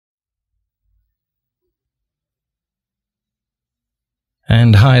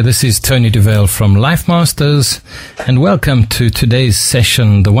And hi, this is Tony Dovale from Life Masters, and welcome to today's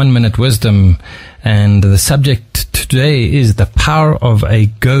session, the 1 Minute Wisdom. And the subject today is the power of a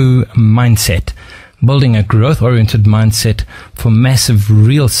go mindset, building a growth-oriented mindset for massive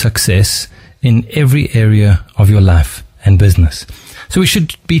real success in every area of your life and business. So we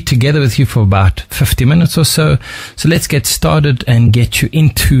should be together with you for about 50 minutes or so. So let's get started and get you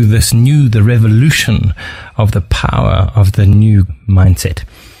into the revolution of the power of the new mindset.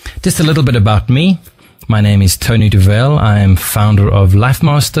 Just a little bit about me. My name is Tony Dovale. I am founder of Life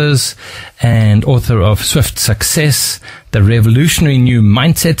Masters and author of Swift Success, the revolutionary new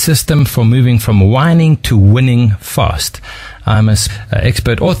mindset system for moving from whining to winning fast. I'm an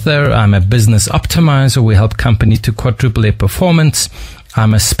expert author. I'm a business optimizer. We help companies to quadruple their performance.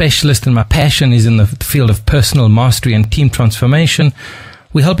 I'm a specialist, and my passion is in the field of personal mastery and team transformation.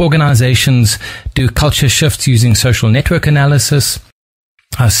 We help organizations do culture shifts using social network analysis.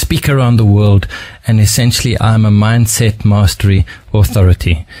 I speak around the world, and essentially I'm a mindset mastery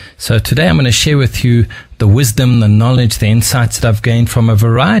authority. So today I'm going to share with you the wisdom, the knowledge, the insights that I've gained from a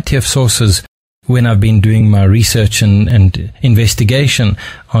variety of sources when I've been doing my research and investigation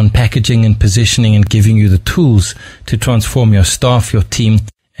on packaging and positioning and giving you the tools to transform your staff, your team,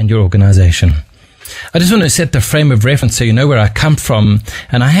 and your organization. I just want to set the frame of reference so you know where I come from.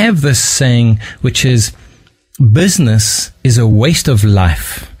 And I have this saying, which is, business is a waste of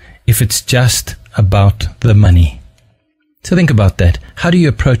life if it's just about the money. So think about that. How do you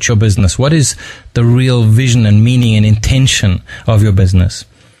approach your business? What is the real vision and meaning and intention of your business?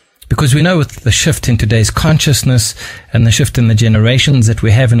 Because we know with the shift in today's consciousness and the shift in the generations that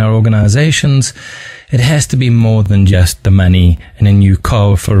we have in our organizations, it has to be more than just the money and a new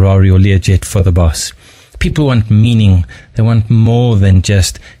car, Ferrari or Learjet for the boss. People want meaning. They want more than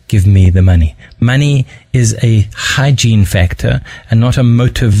just give me the money. Money is a hygiene factor and not a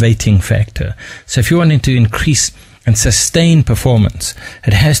motivating factor. So if you're wanting to increase and sustain performance,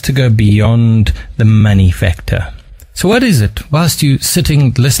 it has to go beyond the money factor. So what is it? Whilst you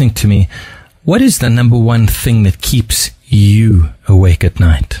sitting listening to me, what is the number one thing that keeps you awake at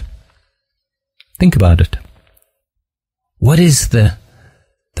night? Think about it. What is the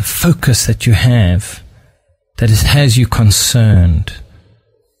focus that you have that has you concerned,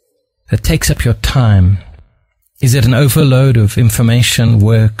 that takes up your time? Is it an overload of information,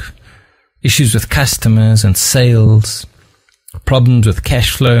 work, issues with customers and sales, problems with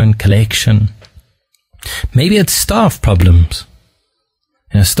cash flow and collection? Maybe it's staff problems.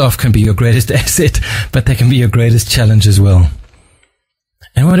 Staff can be your greatest asset, but they can be your greatest challenge as well.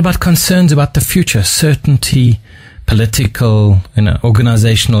 And what about concerns about the future? Certainty, political,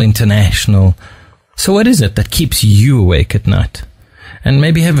 organizational, international. So what is it that keeps you awake at night? And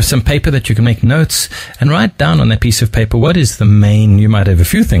maybe have some paper that you can make notes and write down on that piece of paper, what is the main, you might have a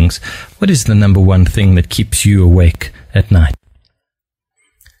few things, what is the number one thing that keeps you awake at night?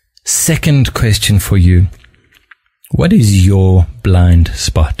 Second question for you, what is your blind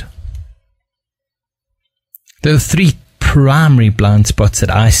spot? There are three primary blind spots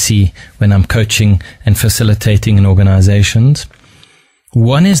that I see when I'm coaching and facilitating in organizations.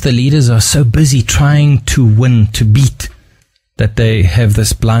 One is the leaders are so busy trying to win, to beat, that they have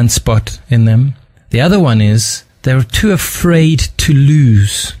this blind spot in them. The other one is they're too afraid to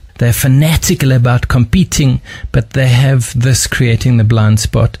lose. They're fanatical about competing, but they have this creating the blind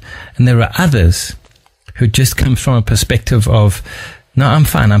spot. And there are others who just come from a perspective of, no, I'm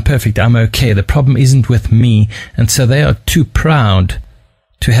fine, I'm perfect, I'm okay, the problem isn't with me. And so they are too proud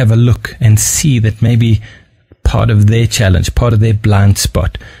to have a look and see that maybe part of their challenge, part of their blind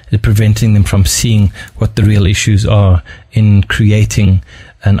spot is preventing them from seeing what the real issues are in creating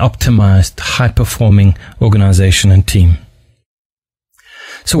an optimized, high-performing organization and team.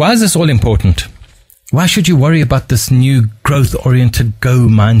 So why is this all important? Why should you worry about this new growth-oriented go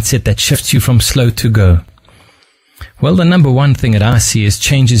mindset that shifts you from slow to go? Well, the number one thing that I see is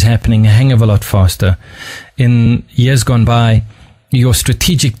change is happening a hang of a lot faster. In years gone by, your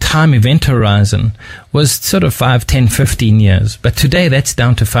strategic time event horizon was sort of 5, 10, 15 years. But today that's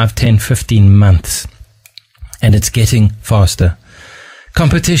down to 5, 10, 15 months. And it's getting faster.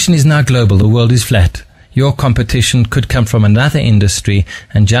 Competition is now global. The world is flat. Your competition could come from another industry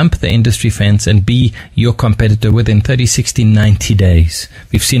and jump the industry fence and be your competitor within 30, 60, 90 days.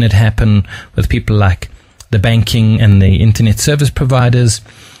 We've seen it happen with people like the banking and the internet service providers,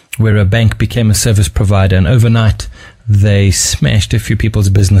 where a bank became a service provider and overnight they smashed a few people's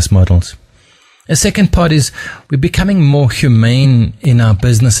business models. A second part is we're becoming more humane in our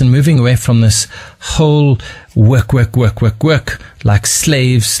business and moving away from this whole work, like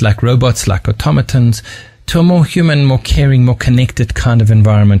slaves, like robots, like automatons, to a more human, more caring, more connected kind of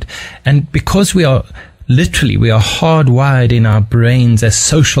environment. And because we are hardwired in our brains as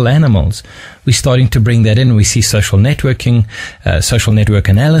social animals, we're starting to bring that in. We see social networking, social network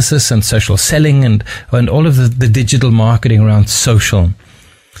analysis, and social selling, and all of the digital marketing around social.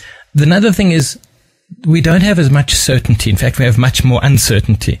 Another thing is, we don't have as much certainty. In fact, we have much more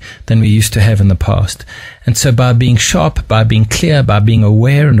uncertainty than we used to have in the past. And so by being sharp, by being clear, by being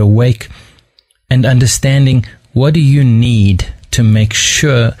aware and awake, and understanding what do you need to make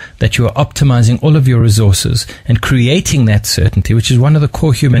sure that you are optimizing all of your resources and creating that certainty, which is one of the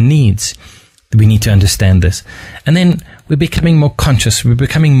core human needs. We need to understand this. And then we're becoming more conscious. We're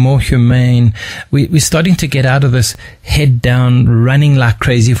becoming more humane. We're starting to get out of this head down, running like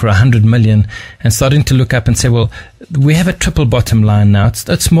crazy for 100 million, and starting to look up and say, well, we have a triple bottom line now.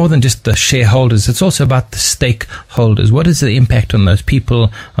 It's more than just the shareholders. It's also about the stakeholders. What is the impact on those people,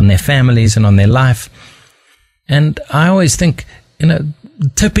 on their families, and on their life? And I always think,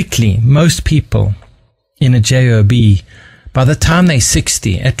 typically most people in a JOB, by the time they're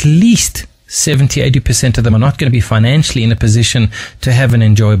 60, at least 70-80% of them are not going to be financially in a position to have an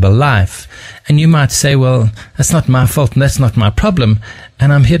enjoyable life. And you might say, well, that's not my fault and that's not my problem.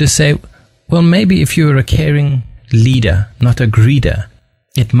 And I'm here to say, well, maybe if you're a caring leader, not a greeder,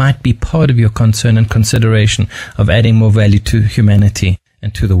 it might be part of your concern and consideration of adding more value to humanity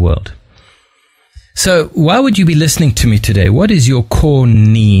and to the world. So why would you be listening to me today? What is your core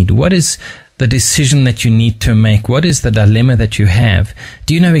need? What is the decision that you need to make? What is the dilemma that you have?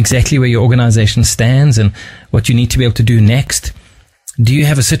 Do you know exactly where your organization stands and what you need to be able to do next? Do you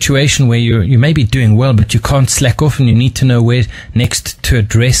have a situation where you may be doing well, but you can't slack off and you need to know where next to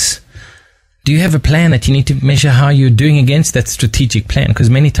address? Do you have a plan that you need to measure how you're doing against that strategic plan? Because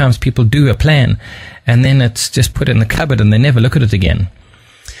many times people do a plan and then it's just put in the cupboard and they never look at it again.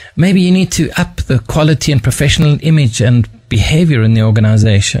 Maybe you need to up the quality and professional image and behavior in the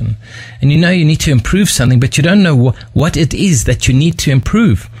organization. And you need to improve something, but you don't know what it is that you need to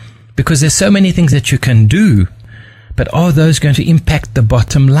improve, because there's so many things that you can do, but are those going to impact the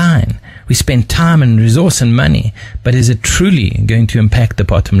bottom line? We spend time and resource and money, but is it truly going to impact the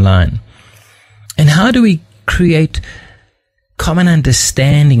bottom line? And how do we create common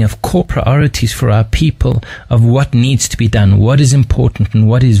understanding of core priorities for our people, of what needs to be done, what is important and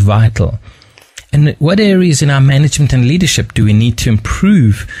what is vital? And what areas in our management and leadership do we need to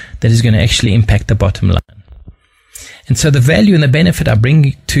improve that is going to actually impact the bottom line? And so the value and the benefit I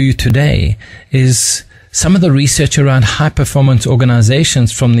bring to you today is some of the research around high-performance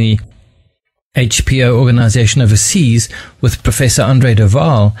organizations from the HPO organization overseas with Professor Andre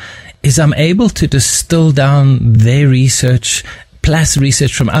Dovale. Is I'm able to distill down their research plus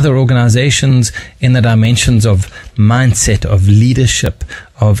research from other organizations in the dimensions of mindset, of leadership,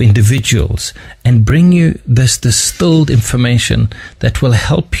 of individuals, and bring you this distilled information that will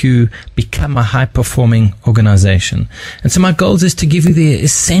help you become a high-performing organization. And so my goal is to give you the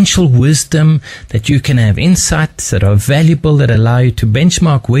essential wisdom that you can have insights that are valuable, that allow you to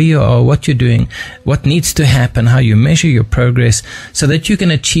benchmark where you are, what you're doing, what needs to happen, how you measure your progress, so that you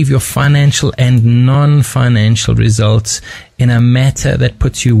can achieve your financial and non-financial results in a matter that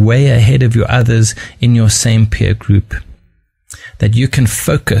puts you way ahead of your others in your same peer group. That you can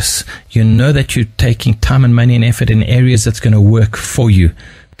focus, you know that you're taking time and money and effort in areas that's going to work for you,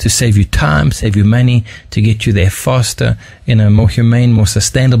 to save you time, save you money, to get you there faster in a more humane, more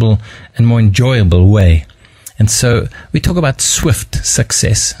sustainable, and more enjoyable way. And so we talk about swift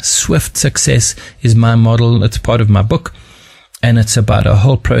success. Swift success is my model. It's part of my book. And it's about a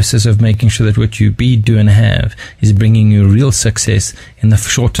whole process of making sure that what you be, do, and have is bringing you real success in the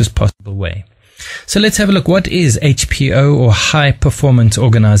shortest possible way. So let's have a look. What is HPO, or high performance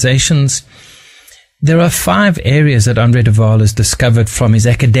organizations? There are 5 areas that Andre Dovale has discovered from his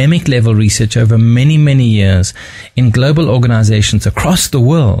academic level research over many, many years in global organizations across the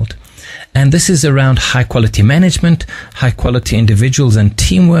world. And this is around high quality management, high quality individuals and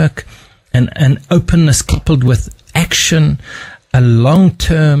teamwork, and an openness coupled with action, a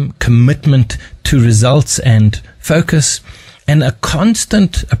long-term commitment to results and focus, and a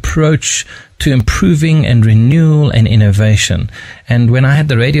constant approach to improving and renewal and innovation. And when I had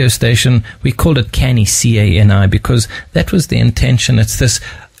the radio station, we called it CANI, C-A-N-I, because that was the intention. It's this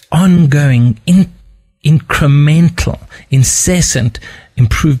ongoing, incremental, incessant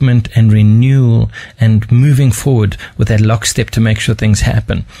improvement and renewal and moving forward with that lockstep to make sure things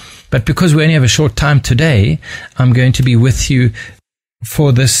happen. But because we only have a short time today, I'm going to be with you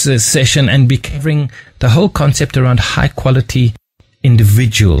for this session and be covering the whole concept around high quality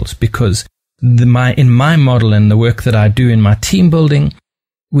individuals, because in my model and the work that I do in my team building,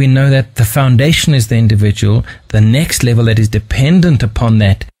 we know that the foundation is the individual. The next level that is dependent upon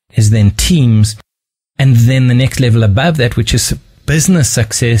that is then teams. And then the next level above that, which is business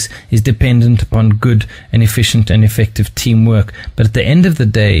success, is dependent upon good and efficient and effective teamwork. But at the end of the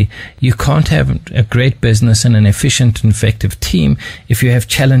day, you can't have a great business and an efficient and effective team if you have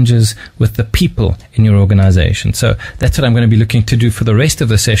challenges with the people in your organization. So that's what I'm going to be looking to do for the rest of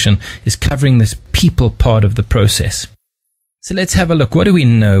the session, is covering this people part of the process. So let's have a look. What do we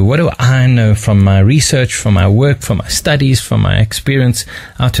know? What do I know from my research, from my work, from my studies, from my experience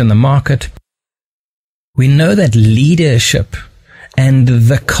out in the market? We know that leadership and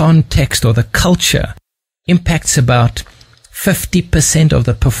the context or the culture impacts about 50% of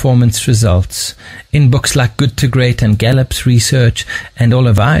the performance results. In books like Good to Great and Gallup's research and all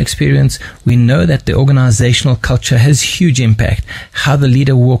of our experience, we know that the organizational culture has huge impact. How the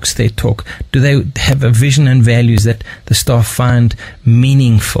leader walks their talk. Do they have a vision and values that the staff find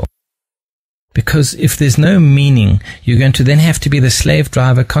meaningful? Because if there's no meaning, you're going to then have to be the slave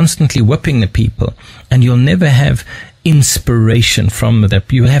driver constantly whipping the people, and you'll never have inspiration from them.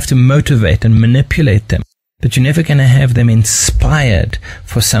 You'll have to motivate and manipulate them, but you're never going to have them inspired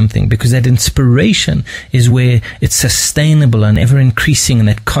for something, because that inspiration is where it's sustainable and ever increasing, and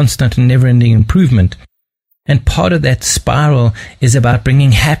that constant and never ending improvement. And part of that spiral is about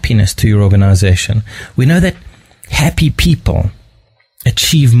bringing happiness to your organization. We know that happy people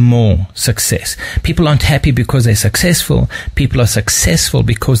achieve more success. People aren't happy because they're successful. People are successful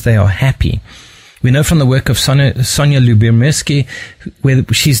because they are happy. We know from the work of Sonia Lyubomirsky, where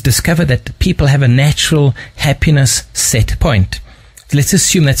she's discovered that people have a natural happiness set point. Let's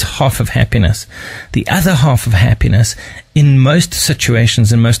assume that's half of happiness. The other half of happiness, in most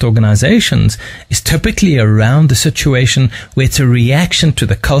situations, in most organizations, is typically around the situation where it's a reaction to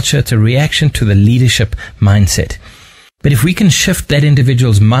the culture, it's a reaction to the leadership mindset. But if we can shift that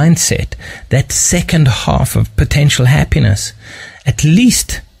individual's mindset, that second half of potential happiness, at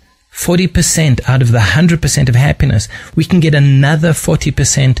least 40% out of the 100% of happiness, we can get another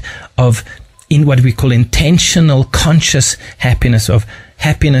 40% of in what we call intentional, conscious happiness, of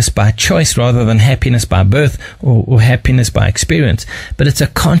happiness by choice rather than happiness by birth or happiness by experience. But it's a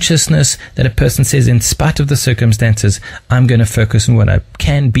consciousness that a person says, in spite of the circumstances, I'm going to focus on what I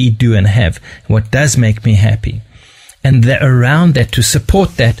can be, do, and have, what does make me happy. And around that, to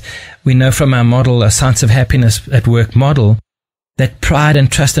support that, we know from our model, a Science of Happiness at Work model, that pride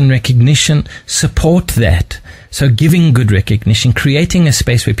and trust and recognition support that. So giving good recognition, creating a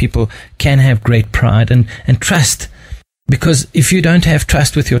space where people can have great pride and trust. Because if you don't have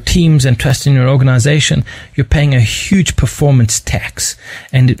trust with your teams and trust in your organization, you're paying a huge performance tax.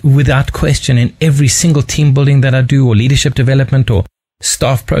 And without question, in every single team building that I do, or leadership development, or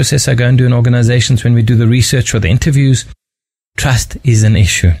staff process I go and do in organizations, when we do the research or the interviews, trust is an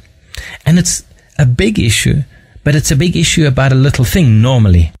issue. And it's a big issue, but it's a big issue about a little thing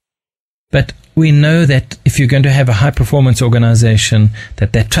normally. But we know that if you're going to have a high-performance organization,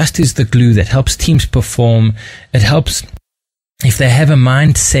 that trust is the glue that helps teams perform. It helps if they have a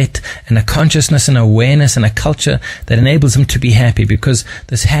mindset and a consciousness and awareness and a culture that enables them to be happy, because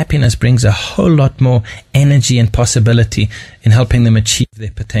this happiness brings a whole lot more energy and possibility in helping them achieve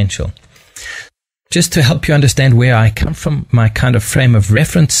their potential. Just to help you understand where I come from, my kind of frame of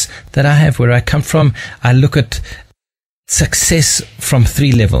reference that I have, where I come from, I look at success from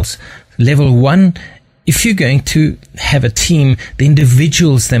 3 levels. Level 1, if you're going to have a team, the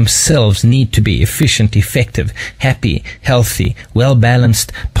individuals themselves need to be efficient, effective, happy, healthy,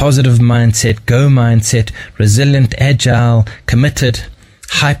 well-balanced, positive mindset, go mindset, resilient, agile, committed,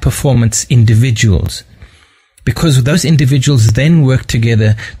 high-performance individuals. Because those individuals then work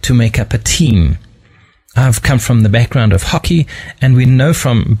together to make up a team. I've come from the background of hockey, and we know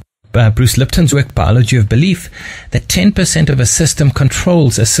from Bruce Lipton's work, Biology of Belief, that 10% of a system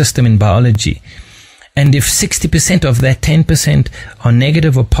controls a system in biology. And if 60% of that 10% are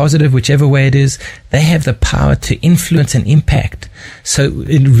negative or positive, whichever way it is, they have the power to influence and impact. So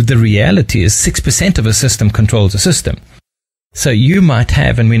the reality is 6% of a system controls a system. So you might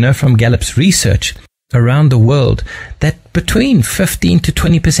have, and we know from Gallup's research around the world, that between 15 to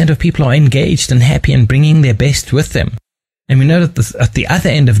 20% of people are engaged and happy and bringing their best with them. And we know that at the other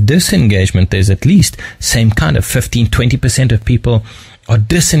end of disengagement, there's at least same kind of 15-20% of people are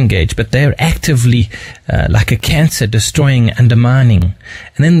disengaged, but they're actively, like a cancer, destroying, undermining.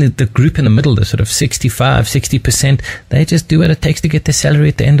 And then the group in the middle, the sort of 65-60%, they just do what it takes to get their salary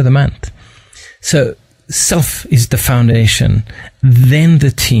at the end of the month. So self is the foundation, then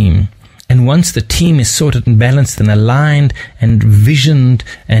the team, And once the team is sorted and balanced and aligned and visioned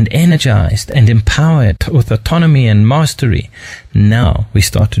and energized and empowered with autonomy and mastery, now we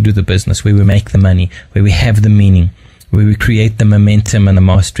start to do the business where we make the money, where we have the meaning, where we create the momentum and the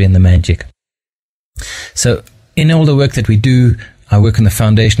mastery and the magic. So in all the work that we do, I work on the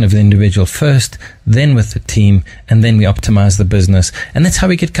foundation of the individual first, then with the team, and then we optimize the business. And that's how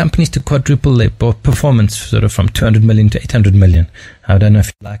we get companies to quadruple their performance, sort of from 200 million to 800 million. I don't know if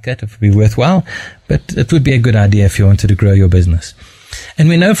you like that, if it would be worthwhile, but it would be a good idea if you wanted to grow your business. And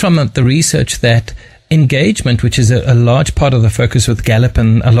we know from the research that engagement, which is a large part of the focus with Gallup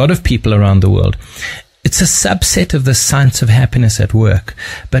and a lot of people around the world, it's a subset of the science of happiness at work.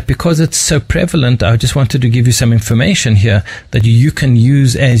 But because it's so prevalent, I just wanted to give you some information here that you can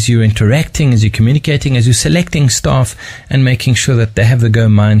use as you're interacting, as you're communicating, as you're selecting staff and making sure that they have the go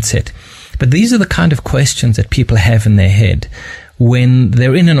mindset. But these are the kind of questions that people have in their head when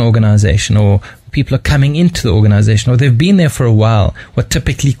they're in an organization, or people are coming into the organization, or they've been there for a while. What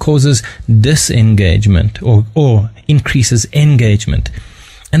typically causes disengagement or increases engagement.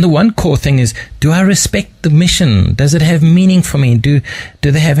 And the one core thing is, do I respect the mission? Does it have meaning for me? Do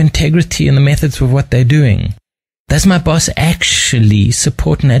they have integrity in the methods of what they're doing? Does my boss actually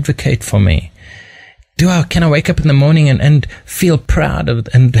support and advocate for me? Can I wake up in the morning and feel proud of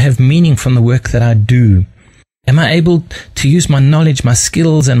and have meaning from the work that I do? Am I able to use my knowledge, my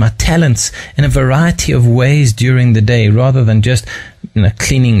skills, and my talents in a variety of ways during the day, rather than just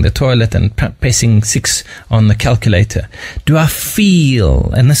cleaning the toilet and pressing 6 on the calculator? Do I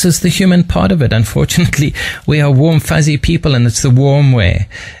feel, and this is the human part of it, unfortunately, we are warm, fuzzy people, and it's the warm way.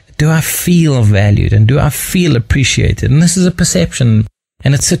 Do I feel valued, and do I feel appreciated? And this is a perception,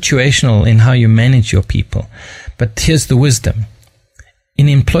 and it's situational in how you manage your people. But here's the wisdom. In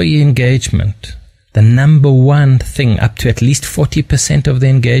employee engagement, the number one thing, up to at least 40% of the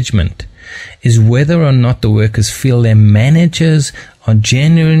engagement, is whether or not the workers feel their managers are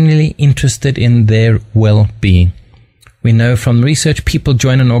genuinely interested in their well-being. We know from research, people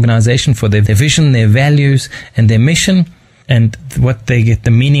join an organization for their vision, their values, and their mission, and what they get,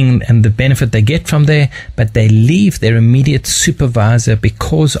 the meaning and the benefit they get from there, but they leave their immediate supervisor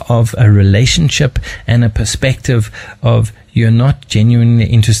because of a relationship and a perspective of, you're not genuinely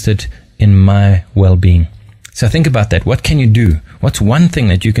interested in my well-being. So think about that. What can you do? What's one thing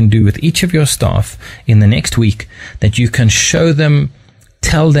that you can do with each of your staff in the next week that you can show them,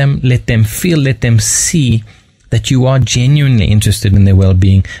 tell them, let them feel, let them see that you are genuinely interested in their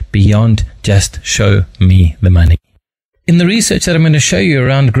well-being beyond just show me the money? In the research that I'm going to show you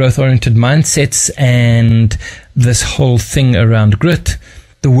around growth-oriented mindsets and this whole thing around grit,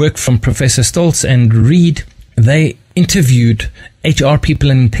 the work from Professor Stoltz and Reed, they interviewed HR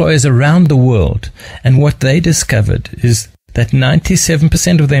people and employers around the world, and what they discovered is that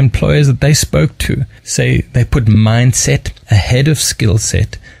 97% of the employers that they spoke to say they put mindset ahead of skill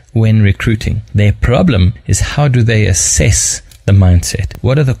set when recruiting. Their problem is, how do they assess the mindset?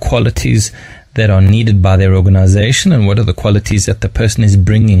 What are the qualities that are needed by their organization, and what are the qualities that the person is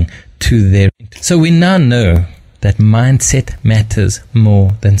bringing to their... So we now know that mindset matters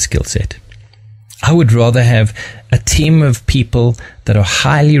more than skill set. I would rather have a team of people that are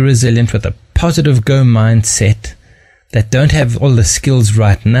highly resilient with a positive go mindset, that don't have all the skills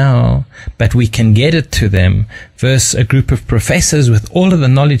right now, but we can get it to them, versus a group of professors with all of the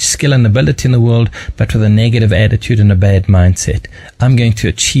knowledge, skill, and ability in the world, but with a negative attitude and a bad mindset. I'm going to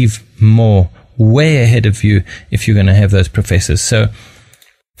achieve more, way ahead of you, if you're going to have those professors. So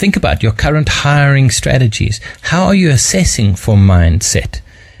think about your current hiring strategies. How are you assessing for mindset?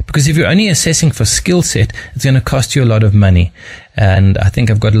 Because if you're only assessing for skill set, it's going to cost you a lot of money. And I think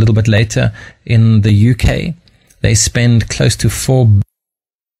I've got a little bit later, in the UK, they spend close to £4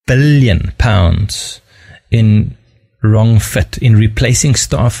 billion in wrong fit, in replacing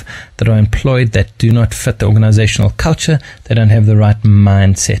staff that are employed that do not fit the organizational culture, they don't have the right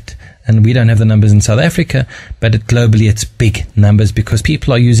mindset. And we don't have the numbers in South Africa, but globally it's big numbers, because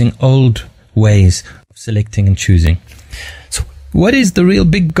people are using old ways of selecting and choosing. So what is the real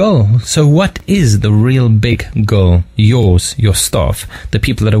big goal? So what is the real big goal? Yours, your staff, the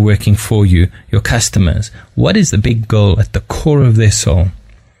people that are working for you, your customers. What is the big goal at the core of their soul?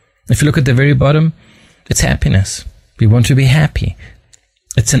 If you look at the very bottom, it's happiness. We want to be happy.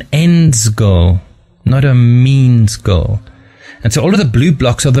 It's an ends goal, not a means goal. And so all of the blue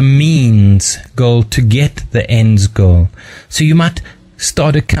blocks are the means goal to get the ends goal. So you might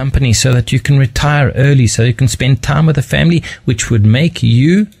start a company so that you can retire early, so you can spend time with the family, which would make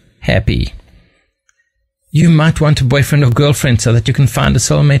you happy. You might want a boyfriend or girlfriend so that you can find a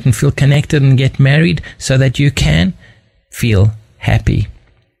soulmate and feel connected and get married so that you can feel happy.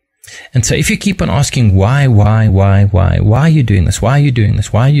 And so if you keep on asking why are you doing this? Why are you doing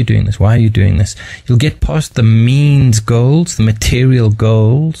this? Why are you doing this? Why are you doing this? You'll get past the means goals, the material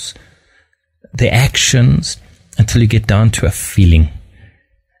goals, the actions, until you get down to a feeling.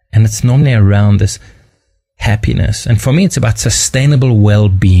 And it's normally around this happiness. And for me, it's about sustainable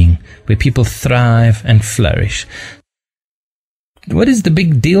well-being, where people thrive and flourish. What is the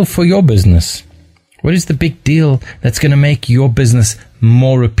big deal for your business? What is the big deal that's going to make your business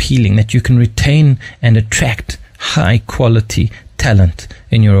more appealing, that you can retain and attract high quality talent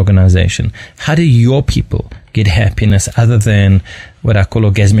in your organization? How do your people get happiness other than what I call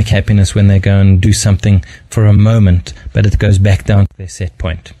orgasmic happiness, when they go and do something for a moment, but it goes back down to their set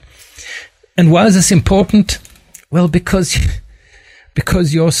point? And why is this important? Well, because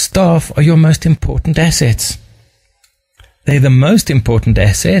your staff are your most important assets. They're the most important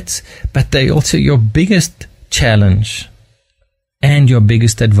assets, but they're also your biggest challenge and your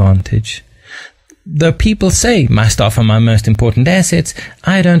biggest advantage. Though people say my staff are my most important assets,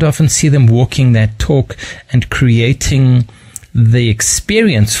 I don't often see them walking that talk and creating the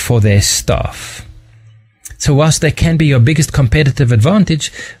experience for their staff. So whilst they can be your biggest competitive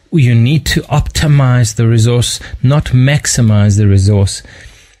advantage, you need to optimize the resource, not maximize the resource.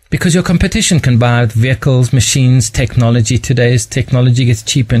 Because your competition can buy vehicles, machines, technology. Today's technology gets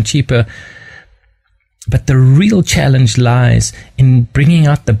cheaper and cheaper. But the real challenge lies in bringing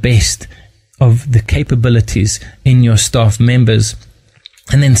out the best of the capabilities in your staff members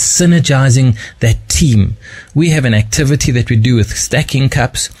and then synergizing that team. We have an activity that we do with stacking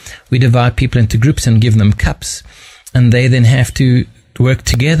cups. We divide people into groups and give them cups, and they then have to work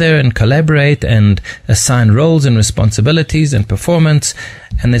together and collaborate and assign roles and responsibilities and performance.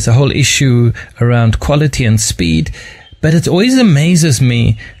 And there's a whole issue around quality and speed. But it always amazes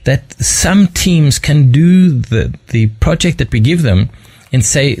me that some teams can do the project that we give them in,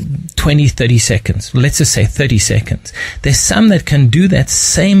 say, 20, 30 seconds. Let's just say 30 seconds. There's some that can do that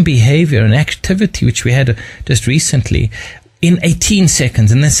same behavior and activity, which we had just recently, in 18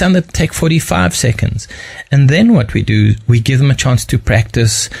 seconds, and there's some that take 45 seconds. And then what we do, we give them a chance to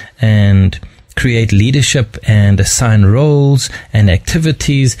practice and create leadership and assign roles and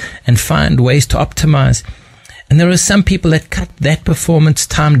activities and find ways to optimize. And there are some people that cut that performance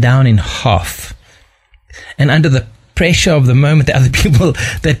time down in half. And under the pressure of the moment, there are other people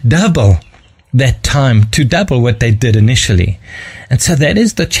that double that time to double what they did initially. And so that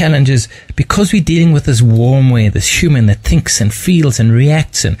is the challenge, is because we're dealing with this warmware, this human that thinks and feels and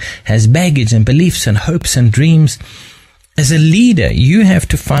reacts and has baggage and beliefs and hopes and dreams. As a leader, you have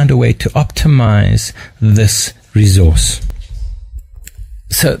to find a way to optimize this resource.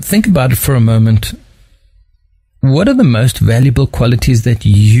 So think about it for a moment. What are the most valuable qualities that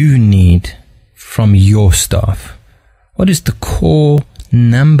you need from your staff? What is the core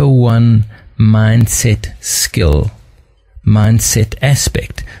number one mindset skill, mindset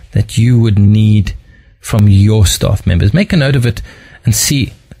aspect that you would need from your staff members? Make a note of it and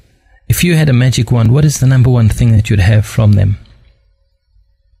see, if you had a magic wand, what is the number one thing that you'd have from them?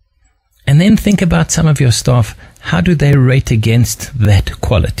 And then think about some of your staff. How do they rate against that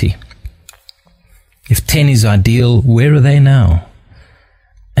quality? If 10 is ideal, where are they now?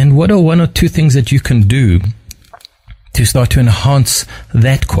 And what are one or two things that you can do to start to enhance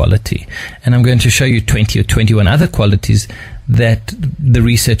that quality? And I'm going to show you 20 or 21 other qualities that the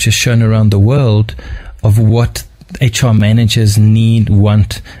research has shown around the world of what HR managers need,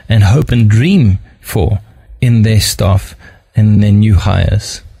 want, and hope and dream for in their staff and their new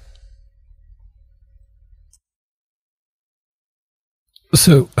hires.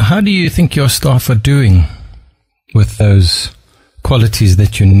 So how do you think your staff are doing with those qualities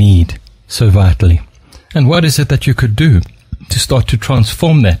that you need so vitally? And what is it that you could do to start to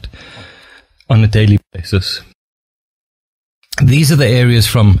transform that on a daily basis? These are the areas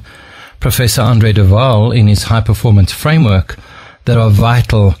from Professor Dovale in his high-performance framework that are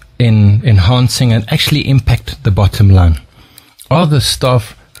vital in enhancing and actually impact the bottom line. Are the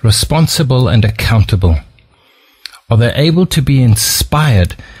staff responsible and accountable? Are they able to be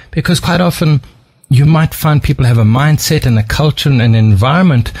inspired? Because quite often you might find people have a mindset and a culture and an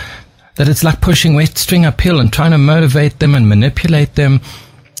environment that it's like pushing wet string uphill and trying to motivate them and manipulate them,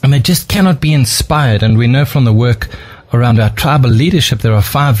 and they just cannot be inspired. And we know from the work around our tribal leadership, there are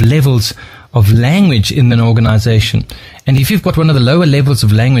 5 levels of language in an organization. And if you've got one of the lower levels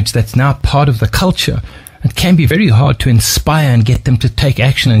of language that's now part of the culture, it can be very hard to inspire and get them to take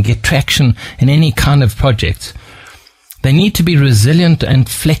action and get traction in any kind of project. They need to be resilient and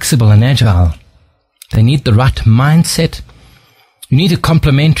flexible and agile. They need the right mindset. You need a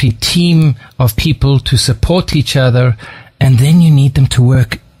complementary team of people to support each other, and then you need them to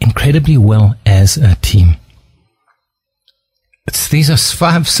work incredibly well as a team. These are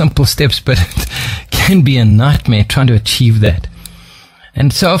 5 simple steps, but it can be a nightmare trying to achieve that.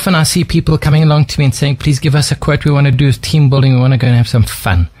 And so often I see people coming along to me and saying, please give us a quote. We want to do team building. We want to go and have some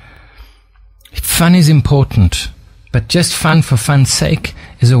fun. Fun is important, but just fun for fun's sake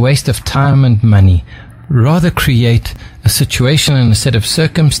is a waste of time and money. Rather create a situation and a set of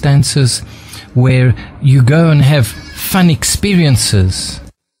circumstances where you go and have fun experiences.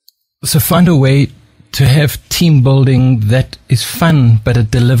 So find a way to have team building that is fun, but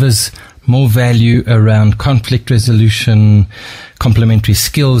it delivers more value around conflict resolution, complementary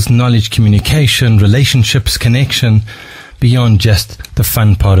skills, knowledge, communication, relationships, connection, beyond just the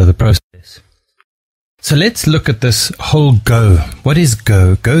fun part of the process. So let's look at this whole GO. What is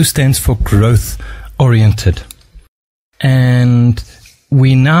GO? GO stands for growth oriented. And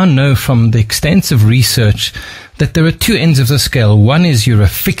we now know from the extensive research that there are 2 ends of the scale. One is you're a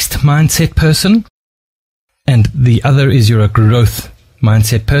fixed mindset person, and the other is you're a growth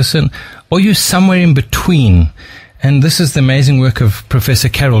mindset person, or you're somewhere in between. And this is the amazing work of Professor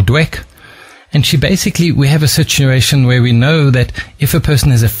Carol Dweck. And we have a situation where we know that if a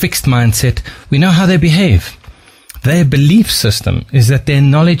person has a fixed mindset, we know how they behave. Their belief system is that their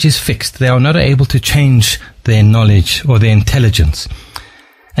knowledge is fixed. They are not able to change their knowledge or their intelligence.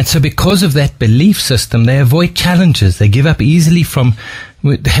 And so because of that belief system, they avoid challenges. They give up easily from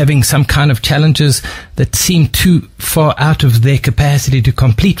having some kind of challenges that seem too far out of their capacity to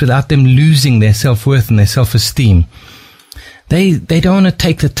complete without them losing their self-worth and their self-esteem. They don't want to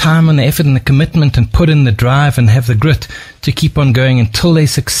take the time and the effort and the commitment and put in the drive and have the grit to keep on going until they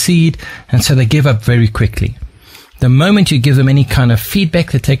succeed, and so they give up very quickly. The moment you give them any kind of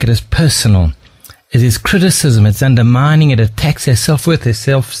feedback, they take it as personal. It is criticism, it's undermining, it attacks their self-worth, their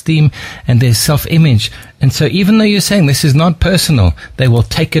self-esteem, and their self-image. And so even though you're saying this is not personal, they will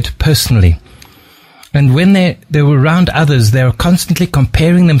take it personally. And when they're around others, they're constantly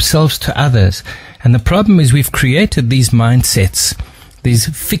comparing themselves to others. And the problem is we've created these mindsets, these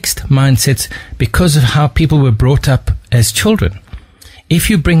fixed mindsets, because of how people were brought up as children. If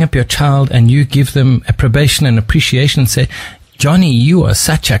you bring up your child and you give them approbation and appreciation and say, Johnny, you are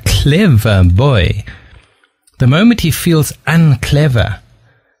such a clever boy, the moment he feels unclever,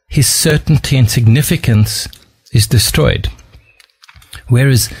 his certainty and significance is destroyed.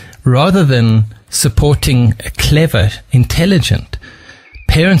 Whereas rather than supporting a clever, intelligent,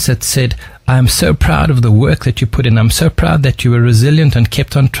 parents that said, I'm so proud of the work that you put in. I'm so proud that you were resilient and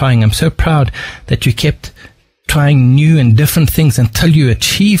kept on trying. I'm so proud that you kept trying new and different things until you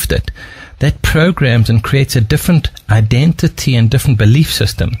achieved it. That programs and creates a different identity and different belief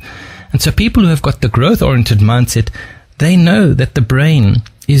system. And so people who have got the growth-oriented mindset, they know that the brain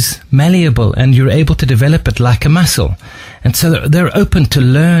is malleable and you're able to develop it like a muscle. And so they're open to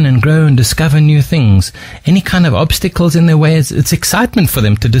learn and grow and discover new things. Any kind of obstacles in their way, it's excitement for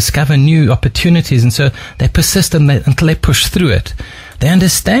them to discover new opportunities. And so they persist until they push through it. They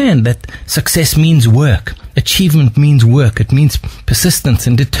understand that success means work. Achievement means work. It means persistence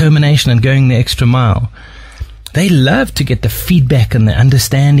and determination and going the extra mile. They love to get the feedback and the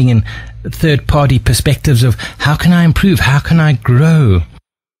understanding and third-party perspectives of how can I improve? How can I grow?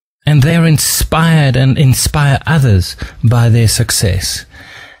 And they're inspired and inspire others by their success.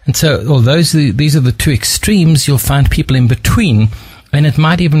 And so, although these are the two extremes, you'll find people in between, and it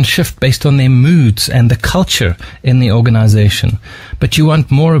might even shift based on their moods and the culture in the organization. But you want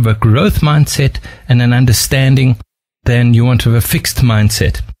more of a growth mindset and an understanding than you want of a fixed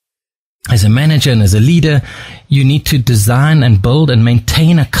mindset. As a manager and as a leader, you need to design and build and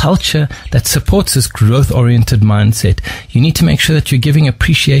maintain a culture that supports this growth-oriented mindset. You need to make sure that you're giving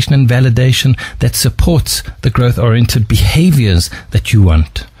appreciation and validation that supports the growth-oriented behaviors that you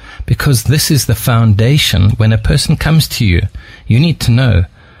want. Because this is the foundation. When a person comes to you, you need to know,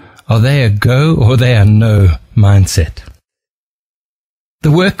 are they a go or they a no mindset?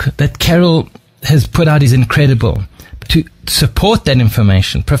 The work that Carol has put out is incredible. To support that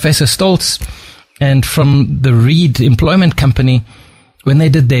information, Professor Stoltz and from the Reed Employment Company, when they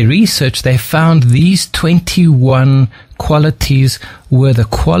did their research, they found these 21 qualities were the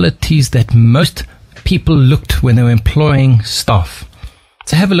qualities that most people looked when they were employing staff.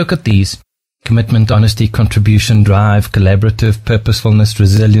 So have a look at these. Commitment, honesty, contribution, drive, collaborative, purposefulness,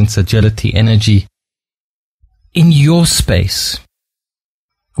 resilience, agility, energy. In your space,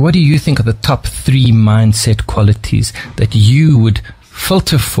 what do you think are the top 3 mindset qualities that you would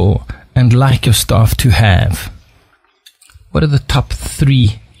filter for and like your staff to have? What are the top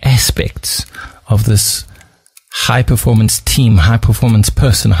 3 aspects of this high-performance team, high-performance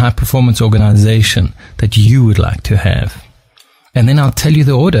person, high-performance organization that you would like to have? And then I'll tell you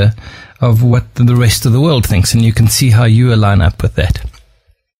the order of what the rest of the world thinks, and you can see how you align up with that.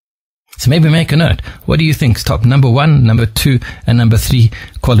 So maybe make a note. What do you think is top number 1, number 2, and number 3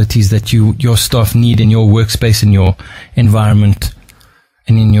 qualities that your staff need in your workspace, in your environment,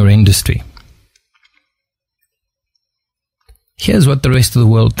 and in your industry? Here's what the rest of the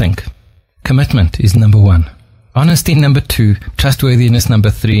world think. Commitment is number 1. Honesty number 2. Trustworthiness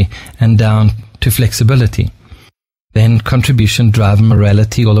number 3. And down to flexibility. Then contribution, drive, and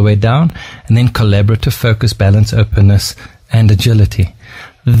morality all the way down. And then collaborative, focus, balance, openness, and agility.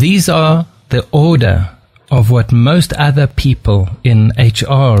 These are the order of what most other people in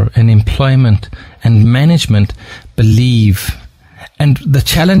HR and employment and management believe. And the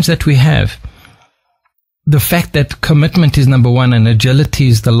challenge that we have, the fact that commitment is number 1 and agility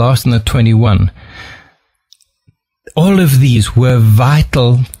is the last in the 21, all of these were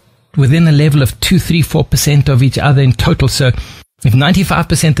vital within a level of 2, 3, 4% of each other in total. So if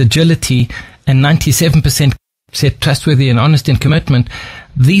 95% agility and 97% said trustworthy and honesty and commitment,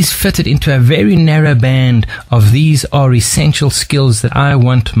 these fitted into a very narrow band of these are essential skills that I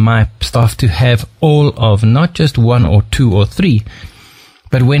want my staff to have all of, not just 1 or 2 or 3.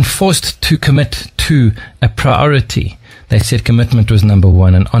 But when forced to commit to a priority, they said commitment was number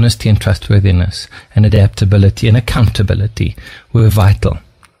 1, and honesty and trustworthiness and adaptability and accountability were vital.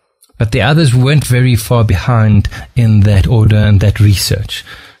 But the others weren't very far behind in that order and that research.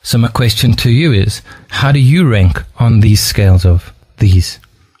 So my question to you is, how do you rank on these scales of these?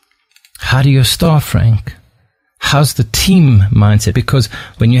 How do your staff rank? How's the team mindset? Because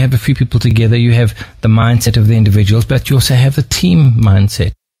when you have a few people together, you have the mindset of the individuals, but you also have the team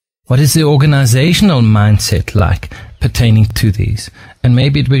mindset. What is the organizational mindset like pertaining to these? And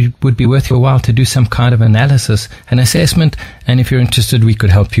maybe it would be worth your while to do some kind of analysis and assessment. And if you're interested, we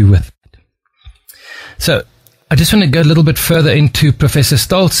could help you with it. So I just want to go a little bit further into Professor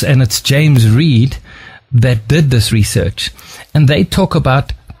Stoltz, and it's James Reed that did this research. And they talk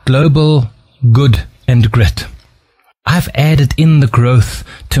about global good and grit. I've added in the growth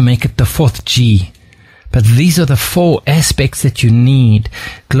to make it the 4th G. But these are the 4 aspects that you need.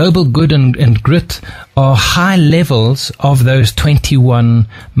 Global good and grit are high levels of those 21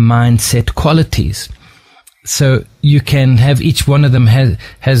 mindset qualities. So you can have each one of them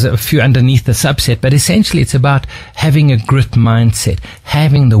has a few underneath the subset, but essentially it's about having a grit mindset,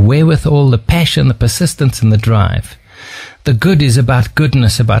 having the wherewithal, the passion, the persistence, and the drive. The good is about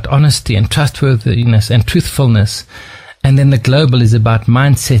goodness, about honesty and trustworthiness and truthfulness. And then the global is about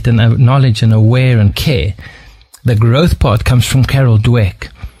mindset and knowledge and aware and care. The growth part comes from Carol Dweck.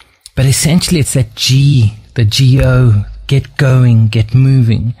 But essentially it's that G, the G-O, get going, get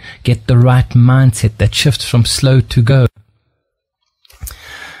moving, get the right mindset that shifts from slow to go.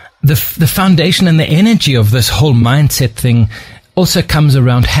 The foundation and the energy of this whole mindset thing also comes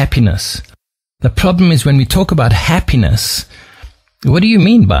around happiness. The problem is when we talk about happiness, what do you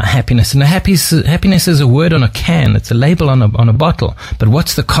mean by happiness? And happiness is a word on a can. It's a label on a bottle. But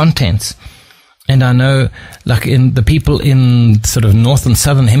what's the contents? And I know, like in the people in sort of north and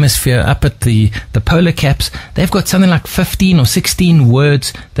southern hemisphere up at the polar caps, they've got something like 15 or 16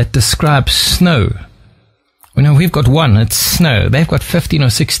 words that describe snow. You know, we've got 1, it's snow. They've got 15 or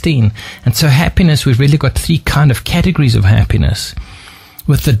 16. And so happiness, we've really got 3 kind of categories of happiness,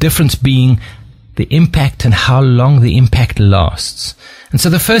 with the difference being the impact and how long the impact lasts. And so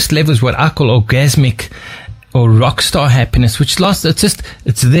the first level is what I call orgasmic or rock star happiness, which lasts,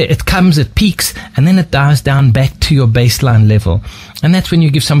 it's there, it comes, it peaks, and then it dies down back to your baseline level. And that's when you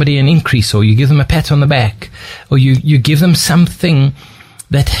give somebody an increase, or you give them a pat on the back, or you give them something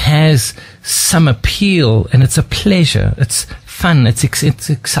that has some appeal, and it's a pleasure, it's fun, it's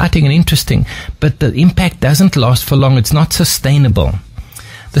exciting and interesting, but the impact doesn't last for long, it's not sustainable.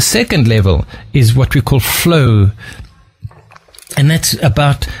 The second level is what we call flow, and that's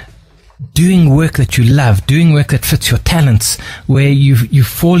about doing work that you love, doing work that fits your talents, where you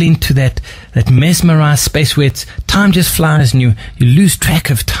fall into that mesmerized space where time just flies and you lose track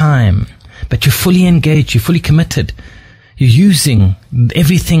of time, but you're fully engaged, you're fully committed, you're using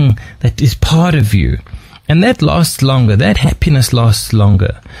everything that is part of you, and that lasts longer, that happiness lasts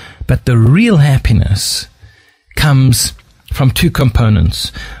longer. But the real happiness comes from 2 components.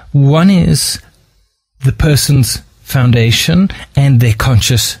 One is the person's foundation and their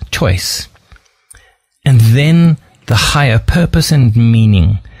conscious choice. And then the higher purpose and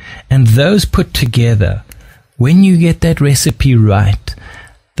meaning. And those put together, when you get that recipe right,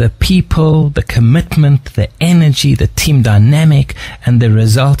 the people, the commitment, the energy, the team dynamic, and the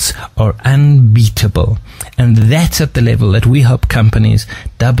results are unbeatable. And that's at the level that we help companies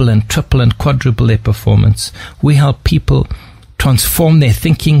double and triple and quadruple their performance. We help people transform their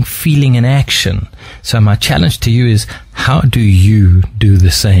thinking, feeling, and action. So my challenge to you is, how do you do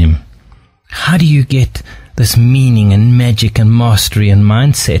the same? How do you get this meaning and magic and mastery and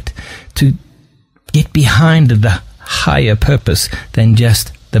mindset to get behind the higher purpose than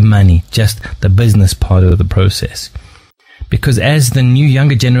just the money, just the business part of the process? Because as the new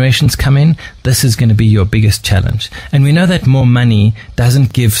younger generations come in, this is going to be your biggest challenge. And we know that more money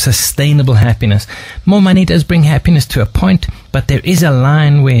doesn't give sustainable happiness. More money does bring happiness to a point, but there is a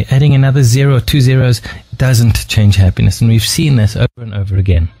line where adding another 0 or 2 zeros doesn't change happiness. And we've seen this over and over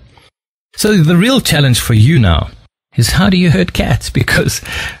again. So the real challenge for you now is, how do you herd cats? Because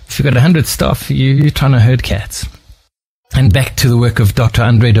if you've got 100 staff, you're trying to herd cats. And back to the work of Dr.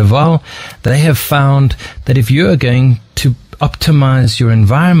 Andre Dovale, they have found that if you are going to optimize your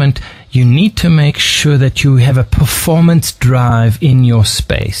environment, you need to make sure that you have a performance drive in your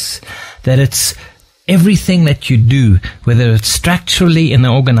space, that it's everything that you do, whether it's structurally in the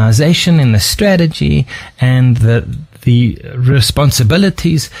organization, in the strategy, and the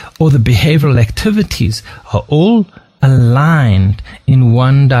responsibilities or the behavioral activities are all aligned in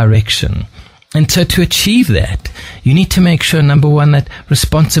one direction. And so to achieve that, you need to make sure, number one, that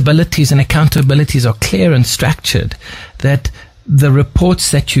responsibilities and accountabilities are clear and structured, that the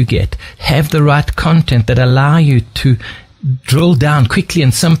reports that you get have the right content that allow you to drill down quickly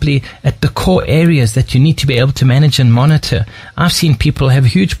and simply at the core areas that you need to be able to manage and monitor. I've seen people have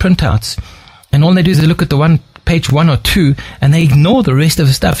huge printouts, and all they do is they look at the page 1 or 2, and they ignore the rest of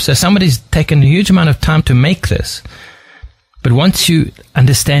the stuff. So somebody's taken a huge amount of time to make this. But once you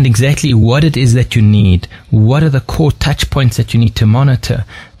understand exactly what it is that you need, what are the core touch points that you need to monitor,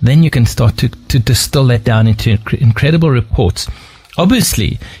 then you can start to distill that down into incredible reports.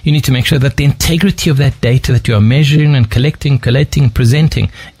 Obviously, you need to make sure that the integrity of that data that you are measuring and collecting,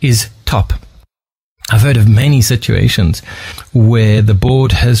 presenting is top. I've heard of many situations where the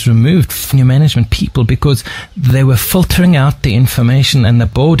board has removed senior management people because they were filtering out the information, and the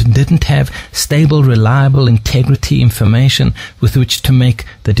board didn't have stable, reliable, integrity information with which to make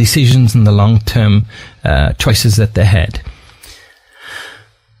the decisions and the long-term choices that they had.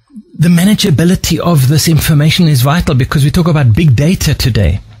 The manageability of this information is vital, because we talk about big data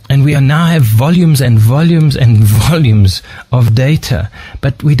today. And we now have volumes and volumes and volumes of data,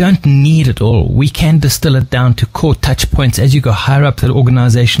 but we don't need it all. We can distill it down to core touch points as you go higher up the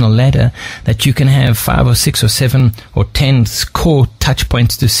organizational ladder, that you can have 5 or 6 or 7 or 10 core touch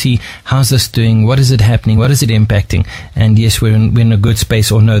points to see, how's this doing, what is it happening, what is it impacting, and yes, we're in a good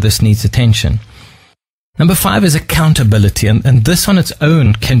space, or no, this needs attention. Number 5 is accountability, and this on its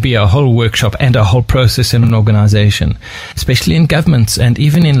own can be a whole workshop and a whole process in an organization, especially in governments and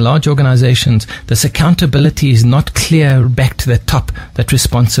even in large organizations. This accountability is not clear back to the top, that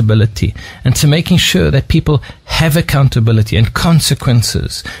responsibility, and to making sure that people have accountability and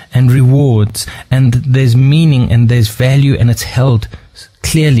consequences and rewards, and there's meaning and there's value, and it's held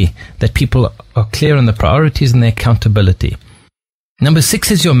clearly, that people are clear on the priorities and the accountability. Number 6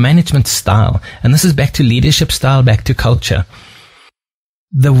 is your management style, and this is back to leadership style, back to culture.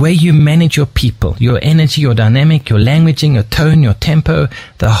 The way you manage your people, your energy, your dynamic, your languaging, your tone, your tempo,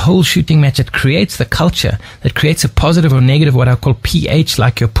 the whole shooting match, it creates the culture that creates a positive or negative, what I call pH,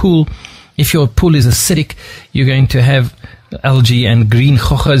 like your pool. If your pool is acidic, you're going to have algae and green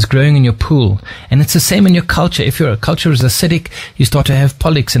chochas growing in your pool. And it's the same in your culture. If your culture is acidic, you start to have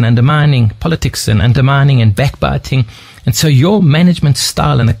politics and undermining and backbiting. And so your management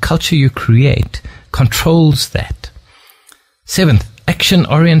style and the culture you create controls that. 7th, action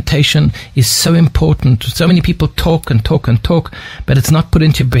orientation is so important. So many people talk, but it's not put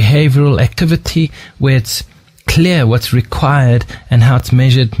into behavioral activity where it's clear what's required and how it's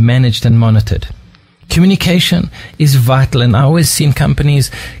measured, managed, and monitored. Communication is vital, and I always see in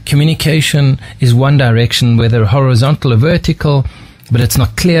companies, communication is one direction, whether horizontal or vertical, but it's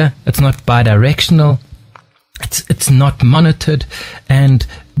not clear, it's not bidirectional, it's not monitored. And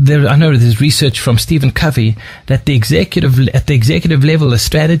I know there's research from Stephen Covey that at the executive level, the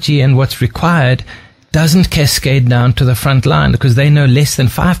strategy and what's required doesn't cascade down to the front line, because they know less than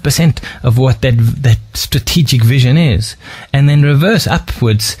 5% of what that strategic vision is. And then reverse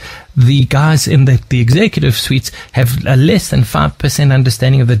upwards, the guys in the executive suites have a less than 5%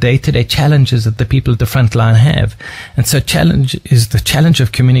 understanding of the day-to-day challenges that the people at the front line have. And so the challenge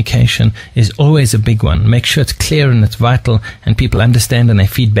of communication is always a big one. Make sure it's clear and it's vital, and people understand and they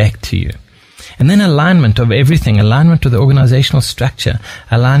feed back to you. And then alignment of everything, alignment of the organizational structure,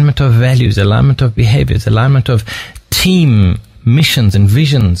 alignment of values, alignment of behaviors, alignment of team missions and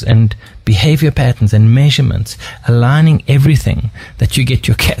visions and behavior patterns and measurements, aligning everything, that you get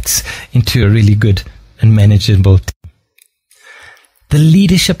your cats into a really good and manageable team. The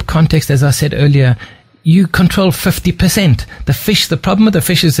leadership context, as I said earlier, you control 50%. The problem with the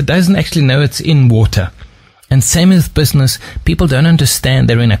fish is it doesn't actually know it's in water. And same with business, people don't understand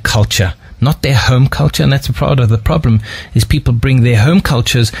they're in a culture, not their home culture, and that's a part of the problem, is people bring their home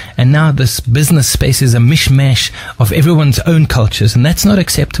cultures, and now this business space is a mishmash of everyone's own cultures, and that's not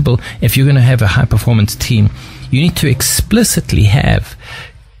acceptable if you're going to have a high-performance team. You need to explicitly have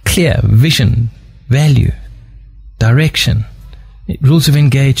clear vision, value, direction, rules of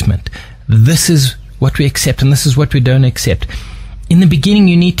engagement. This is what we accept, and this is what we don't accept. In the beginning,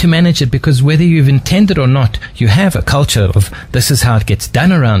 you need to manage it, because whether you've intended or not, you have a culture of this is how it gets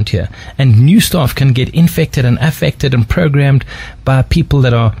done around here. And new staff can get infected and affected and programmed by people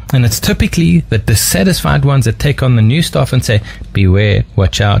that are, and it's typically the dissatisfied ones that take on the new staff and say, beware,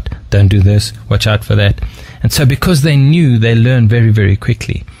 watch out, don't do this, watch out for that. And so because they're new, they learn very, very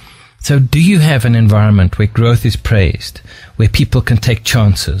quickly. So do you have an environment where growth is praised, where people can take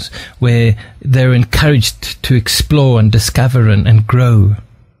chances, where they're encouraged to explore and discover and grow?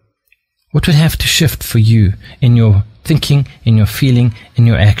 What would have to shift for you in your thinking, in your feeling, in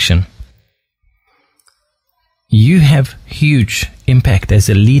your action? You have huge impact as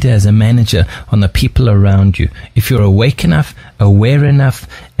a leader, as a manager, on the people around you. If you're awake enough, aware enough,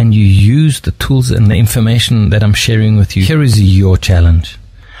 and you use the tools and the information that I'm sharing with you, here is your challenge.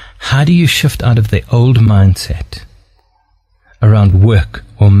 How do you shift out of the old mindset around work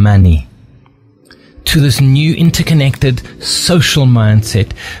or money to this new interconnected social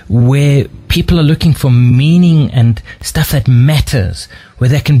mindset where people are looking for meaning and stuff that matters, where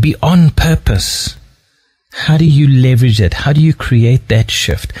they can be on purpose? How do you leverage it? How do you create that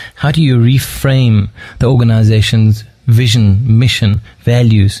shift? How do you reframe the organization's vision, mission,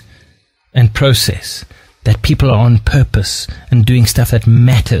 values, and process, that people are on purpose and doing stuff that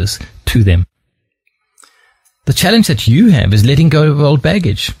matters to them? The challenge that you have is letting go of old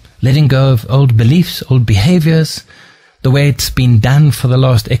baggage, letting go of old beliefs, old behaviors, the way it's been done for the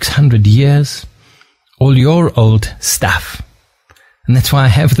last X hundred years, all your old stuff. And that's why I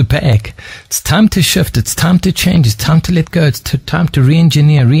have the bag. It's time to shift. It's time to change. It's time to let go. It's time to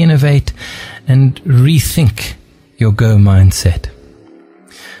re-engineer, re-innovate, and rethink your go mindset.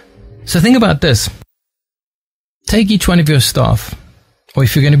 So think about this. Take each one of your staff, or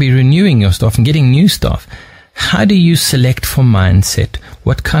if you're going to be renewing your staff and getting new staff, how do you select for mindset?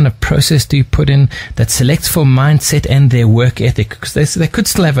 What kind of process do you put in that selects for mindset and their work ethic? Because they could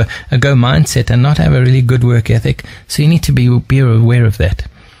still have a go mindset and not have a really good work ethic. So you need to be aware of that.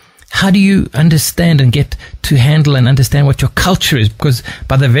 How do you understand and get to handle and understand what your culture is? Because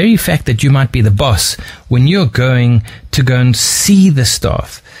by the very fact that you might be the boss, when you're going to go and see the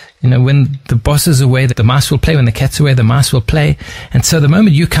staff, when the boss is away, the mouse will play. When the cat's away, the mouse will play. And so the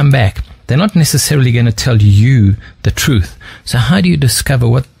moment you come back, they're not necessarily going to tell you the truth. So how do you discover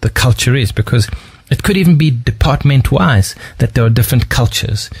what the culture is? Because it could even be department-wise that there are different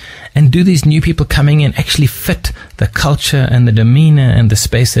cultures. And do these new people coming in actually fit the culture and the demeanor and the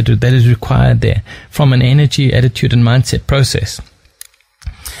space that is required there from an energy, attitude, and mindset process?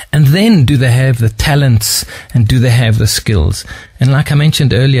 And then do they have the talents and do they have the skills? And like I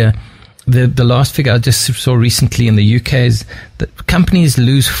mentioned earlier, the last figure I just saw recently in the UK is that companies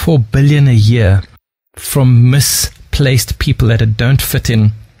lose $4 billion a year from misplaced people that don't fit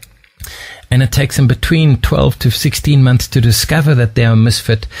in. And it takes them between 12 to 16 months to discover that they are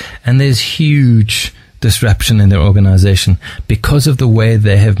misfit. And there's huge disruption in their organization because of the way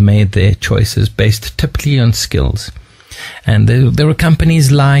they have made their choices based typically on skills. And there were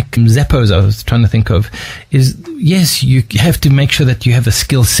companies like Zappos, I was trying to think of, yes, you have to make sure that you have a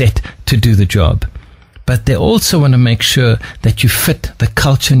skill set to do the job. But they also want to make sure that you fit the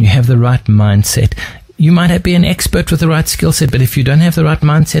culture and you have the right mindset. You might be an expert with the right skill set, but if you don't have the right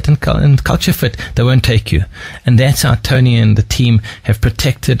mindset and culture fit, they won't take you. And that's how Tony and the team have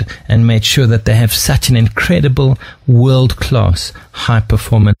protected and made sure that they have such an incredible, world-class,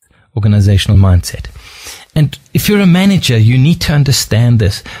 high-performance organizational mindset. And if you're a manager, you need to understand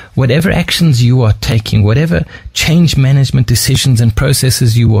this. Whatever actions you are taking, whatever change management decisions and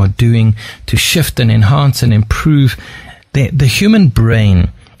processes you are doing to shift and enhance and improve, the human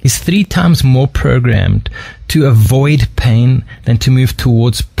brain is 3 times more programmed to avoid pain than to move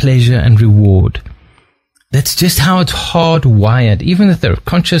towards pleasure and reward. That's just how it's hardwired. Even if they're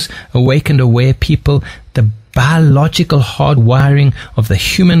conscious, awake, and aware people, the biological hardwiring of the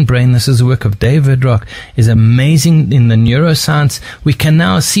human brain, this is the work of David Rock, is amazing in the neuroscience. We can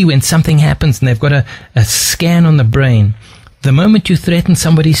now see when something happens and they've got a scan on the brain. The moment you threaten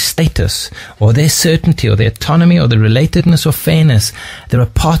somebody's status or their certainty or their autonomy or their relatedness or fairness, there are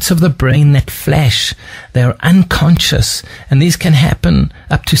parts of the brain that flash. They are unconscious, and these can happen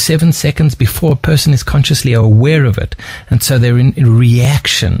up to 7 seconds before a person is consciously aware of it. And so they're in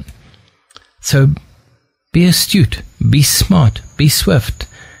reaction. So be astute, be smart, be swift.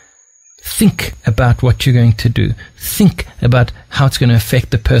 Think about what you're going to do. Think about how it's going to affect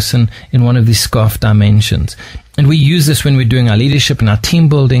the person in one of these scarf dimensions. And we use this when we're doing our leadership and our team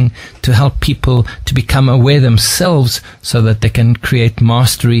building to help people to become aware themselves so that they can create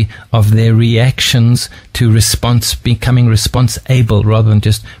mastery of their reactions to response, becoming response-able rather than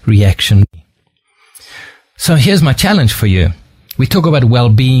just reaction. So here's my challenge for you. We talk about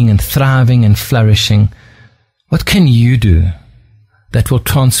well-being and thriving and flourishing. What can you do that will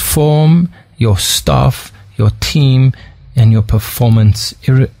transform your staff, your team, and your performance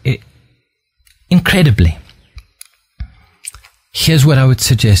incredibly? Here's what I would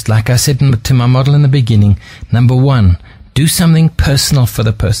suggest. Like I said to my model in the beginning, number 1, do something personal for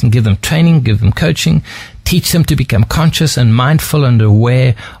the person. Give them training, give them coaching, teach them to become conscious and mindful and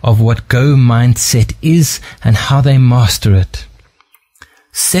aware of what Go mindset is and how they master it.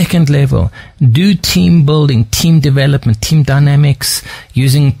 Second level, do team building, team development, team dynamics,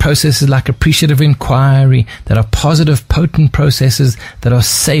 using processes like appreciative inquiry that are positive, potent processes that are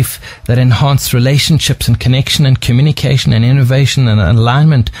safe, that enhance relationships and connection and communication and innovation and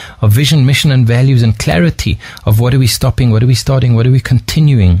alignment of vision, mission and values and clarity of what are we stopping, what are we starting, what are we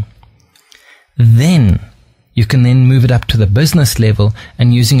continuing. Then you can then move it up to the business level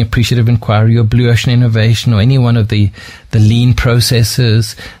and using appreciative inquiry or blue ocean innovation or any one of the lean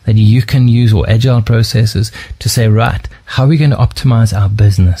processes that you can use or agile processes to say, right, how are we going to optimize our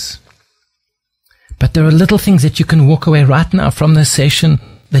business? But there are little things that you can walk away right now from this session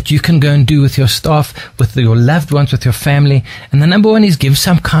that you can go and do with your staff, with your loved ones, with your family. And the number 1 is give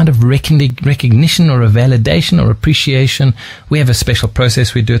some kind of recognition or a validation or appreciation. We have a special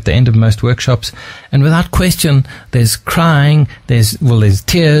process we do at the end of most workshops. And without question, there's crying, there's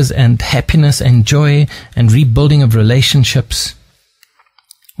tears and happiness and joy and rebuilding of relationships.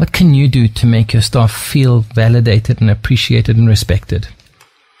 What can you do to make your staff feel validated and appreciated and respected?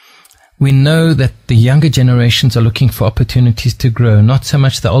 We know that the younger generations are looking for opportunities to grow, not so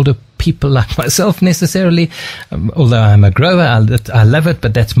much the older people like myself necessarily, although I'm a grower, I love it,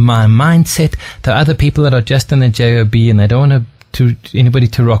 but that's my mindset. There are other people that are just in the JOB and they don't want anybody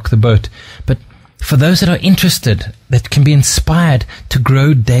to rock the boat. But for those that are interested, that can be inspired to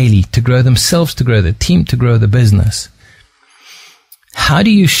grow daily, to grow themselves, to grow the team, to grow the business, how do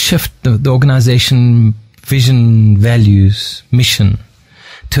you shift the organization vision, values, mission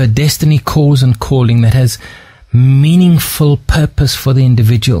to a destiny, cause and calling that has meaningful purpose for the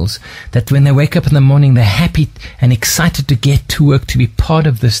individuals, that when they wake up in the morning, they're happy and excited to get to work, to be part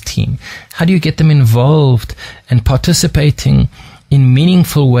of this team? How do you get them involved and participating in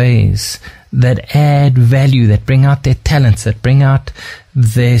meaningful ways that add value, that bring out their talents, that bring out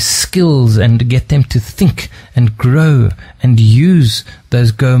their skills and get them to think and grow and use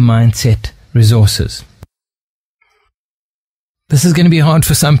those Go mindset resources? This is going to be hard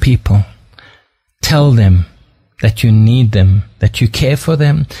for some people. Tell them that you need them, that you care for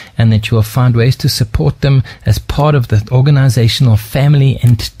them, and that you will find ways to support them as part of the organizational family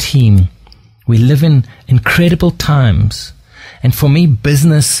and team. We live in incredible times, and for me,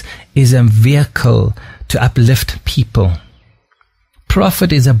 business is a vehicle to uplift people.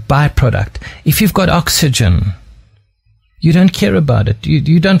 Profit is a byproduct. If you've got oxygen, you don't care about it.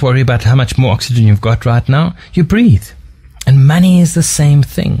 You don't worry about how much more oxygen you've got right now. You breathe. And money is the same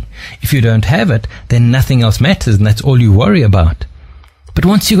thing. If you don't have it, then nothing else matters, and that's all you worry about. But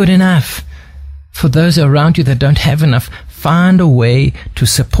once you've got enough, for those around you that don't have enough, find a way to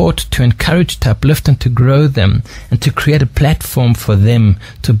support, to encourage, to uplift, and to grow them, and to create a platform for them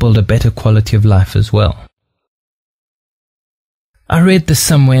to build a better quality of life as well. I read this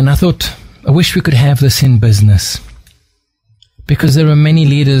somewhere, and I thought, I wish we could have this in business. Because there are many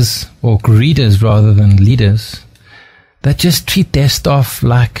leaders, or readers rather than leaders, that just treat their staff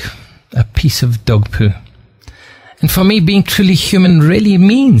like a piece of dog poo. And for me, being truly human really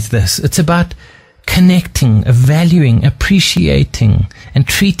means this. It's about connecting, valuing, appreciating, and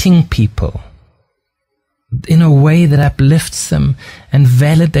treating people in a way that uplifts them and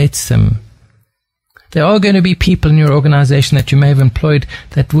validates them. There are going to be people in your organization that you may have employed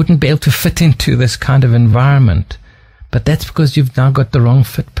that wouldn't be able to fit into this kind of environment. But that's because you've now got the wrong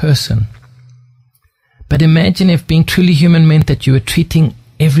fit person. But imagine if being truly human meant that you were treating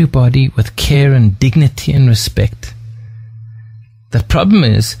everybody with care and dignity and respect. The problem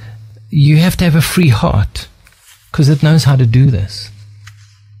is, you have to have a free heart. because it knows how to do this.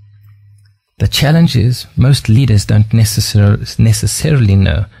 The challenge is most leaders don't necessarily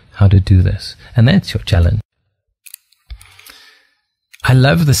know how to do this. And that's your challenge. I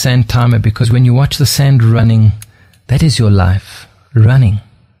love the sand timer because when you watch the sand running, that is your life, running.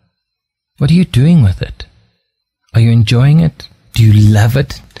 What are you doing with it? Are you enjoying it? Do you love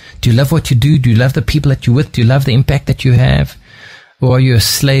it? Do you love what you do? Do you love the people that you're with? Do you love the impact that you have? Or are you a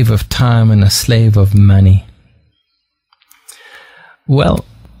slave of time and a slave of money? Well,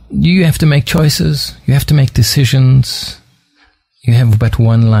 you have to make choices. You have to make decisions. You have but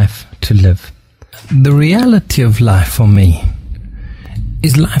one life to live. The reality of life for me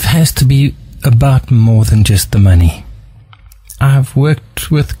is life has to be about more than just the money. I've worked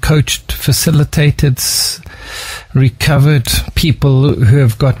with, coached, facilitated, recovered people who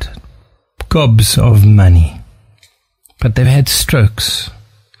have got gobs of money, but they've had strokes,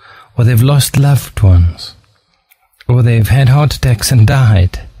 or they've lost loved ones, or they've had heart attacks and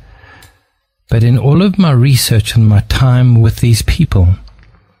died. But in all of my research and my time with these people,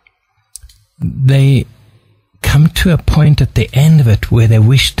 they come to a point at the end of it where they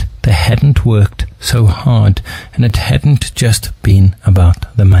wished they hadn't worked so hard and it hadn't just been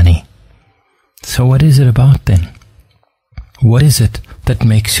about the money. So what is it about then? What is it that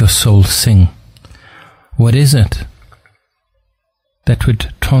makes your soul sing? What is it that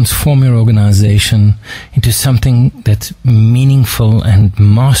would transform your organization into something that's meaningful and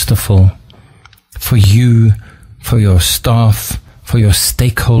masterful for you, for your staff, for your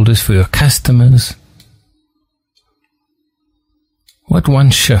stakeholders, for your customers? What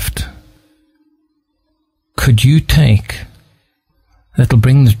one shift could you take that'll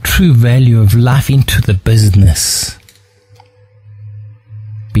bring the true value of life into the business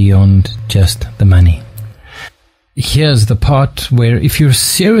beyond just the money? Here's the part where if you're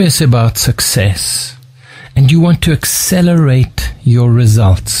serious about success and you want to accelerate your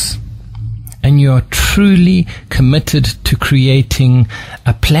results and you're truly committed to creating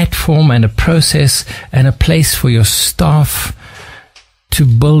a platform and a process and a place for your staff to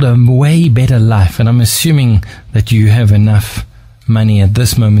build a way better life, and I'm assuming that you have enough money at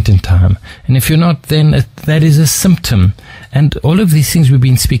this moment in time, and if you're not, then that is a symptom. And all of these things we've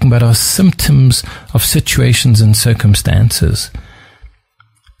been speaking about are symptoms of situations and circumstances.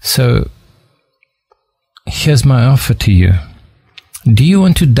 So here's my offer to you. Do you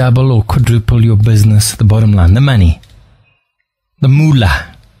want to double or quadruple your business, the bottom line, the money, the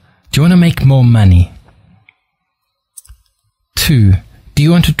moolah? Do you want to make more money? 2, do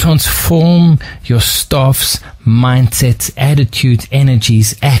you want to transform your staff's mindsets, attitudes,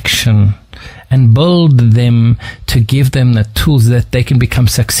 energies, action, and build them to give them the tools that they can become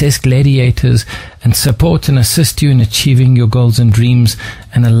success gladiators and support and assist you in achieving your goals and dreams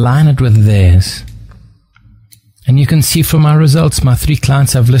and align it with theirs? And you can see from our results, my 3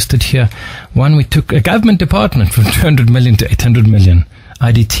 clients I've listed here. One, we took a government department from 200 million to 800 million,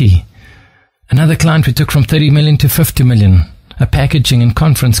 IDT. Another client we took from 30 million to 50 million, a packaging and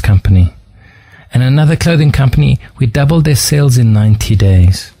conference company. And another clothing company, we doubled their sales in 90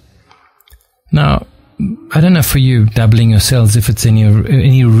 days. Now, I don't know for you, doubling your sales, if it's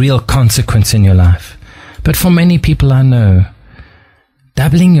any real consequence in your life. But for many people I know,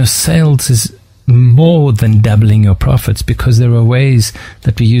 doubling your sales is more than doubling your profits, because there are ways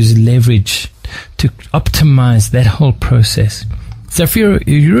that we use leverage to optimize that whole process. So if you're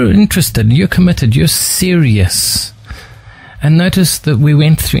interested, you're committed, you're serious. And notice that we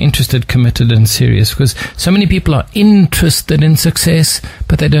went through interested, committed, and serious, because so many people are interested in success,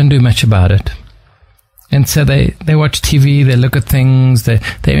 but they don't do much about it. And so they watch TV, they look at things, they're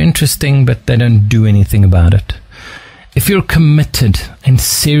interesting, but they don't do anything about it. If you're committed and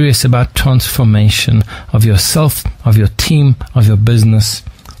serious about transformation of yourself, of your team, of your business,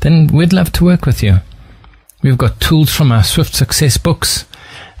 then we'd love to work with you. We've got tools from our Swift Success books,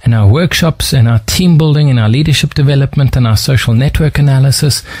 and our workshops, and our team building, and our leadership development, and our social network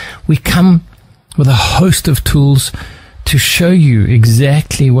analysis. We come with a host of tools to show you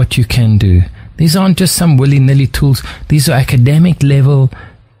exactly what you can do. These aren't just some willy-nilly tools. These are academic level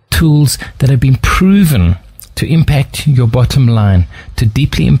tools that have been proven to impact your bottom line, to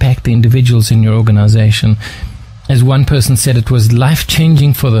deeply impact the individuals in your organization. As one person said, it was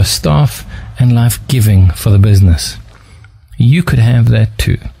life-changing for the staff and life-giving for the business. You could have that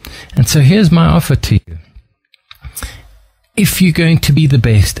too. And so here's my offer to you. If you're going to be the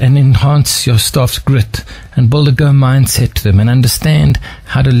best and enhance your staff's grit and build a go mindset to them and understand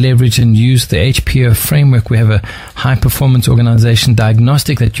how to leverage and use the HPO framework, we have a high performance organization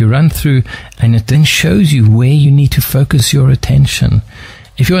diagnostic that you run through, and it then shows you where you need to focus your attention.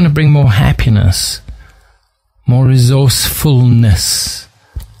 If you want to bring more happiness, more resourcefulness,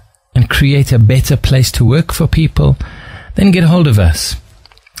 and create a better place to work for people, then get hold of us.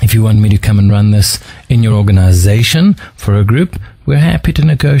 If you want me to come and run this in your organization for a group, we're happy to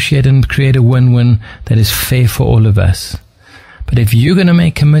negotiate and create a win-win that is fair for all of us. But if you're going to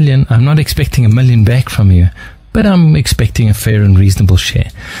make $1 million, I'm not expecting $1 million back from you, but I'm expecting a fair and reasonable share.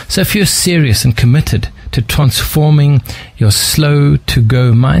 So if you're serious and committed to transforming your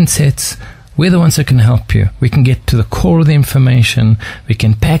slow-to-go mindsets, we're the ones that can help you. We can get to the core of the information, we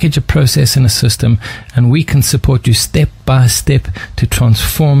can package a process and a system, and we can support you step by step to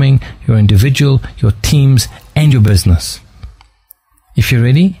transforming your individual, your teams, and your business. If you're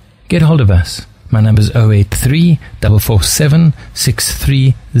ready, get hold of us. My number is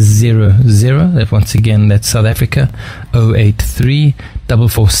 083-447-6300. That once again, that's South Africa,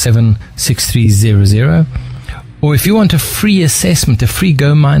 083-447-6300. Or if you want a free assessment, a free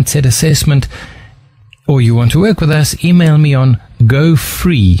Go Mindset assessment, or you want to work with us, email me on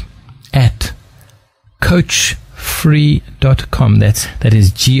gofree@coachfree.com. That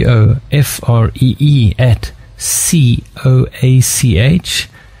is GOFREE at COACH,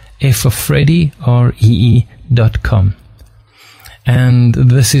 F of Freddy, REE.com. And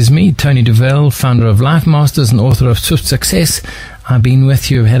this is me, Tony Dovale, founder of Life Masters and author of Swift Success. I've been with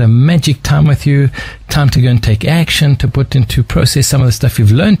you, I've had a magic time with you, time to go and take action, to put into process some of the stuff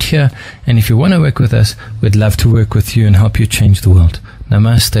you've learned here. And if you want to work with us, we'd love to work with you and help you change the world.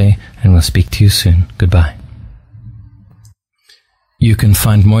 Namaste, and we'll speak to you soon. Goodbye. You can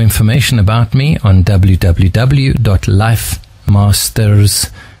find more information about me on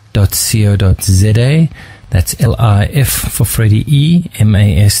www.lifemasters.co.za. That's LIF for Freddie E,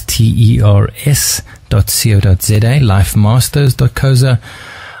 MASTERS.co.za, lifemasters.co.za,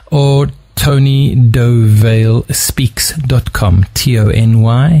 or TonyDovale.speaks.com,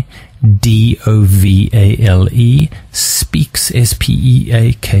 TonyDovale, speaks,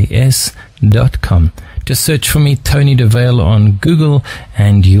 SPEAKS.com. Just search for me, Tony Dovale, on Google,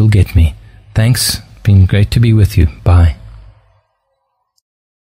 and you'll get me. Thanks. Been great to be with you. Bye.